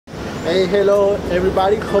Hey, hello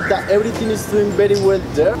everybody, hope that everything is doing very well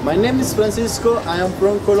there. My name is Francisco, I am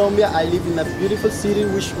from Colombia. I live in a beautiful city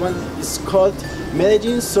which one is called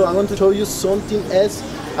Medellín. So I'm going to show you something else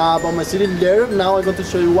about my city later. Now I'm going to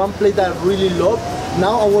show you one place that I really love.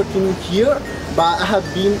 Now I'm working here, but I have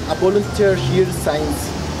been a volunteer here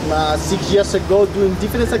since 6 years ago, doing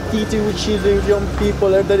different activities with children, young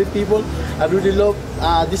people, elderly people. I really love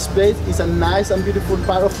this place. It's a nice and beautiful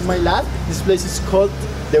part of my life. This place is called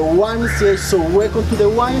the YMCA. So welcome to the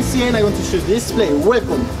YMCA, and I'm going to show you this place.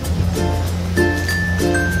 Welcome.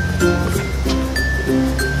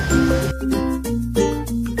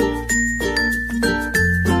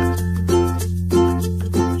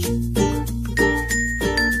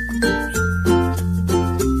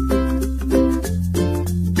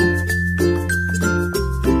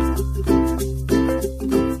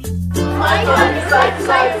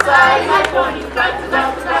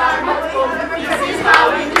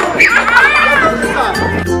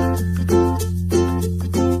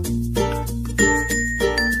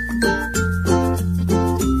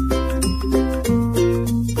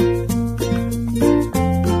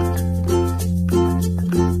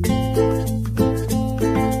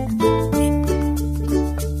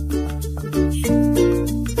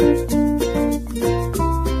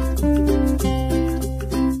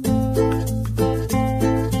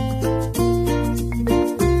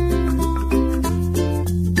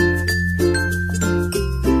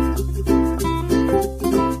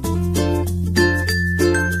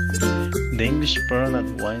 The English program at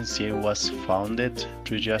YMCA was founded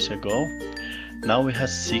 3 years ago. Now we have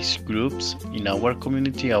 6 groups in our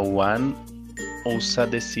community, and one outside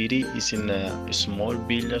the city is in a small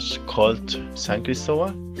village called San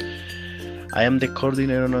Cristobal. I am the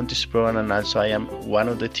coordinator on this program, and also I am one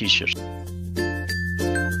of the teachers.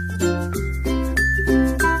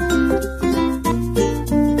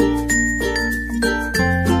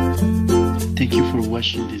 Thank you for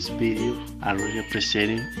watching this video. I really appreciate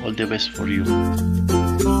it. All the best for you.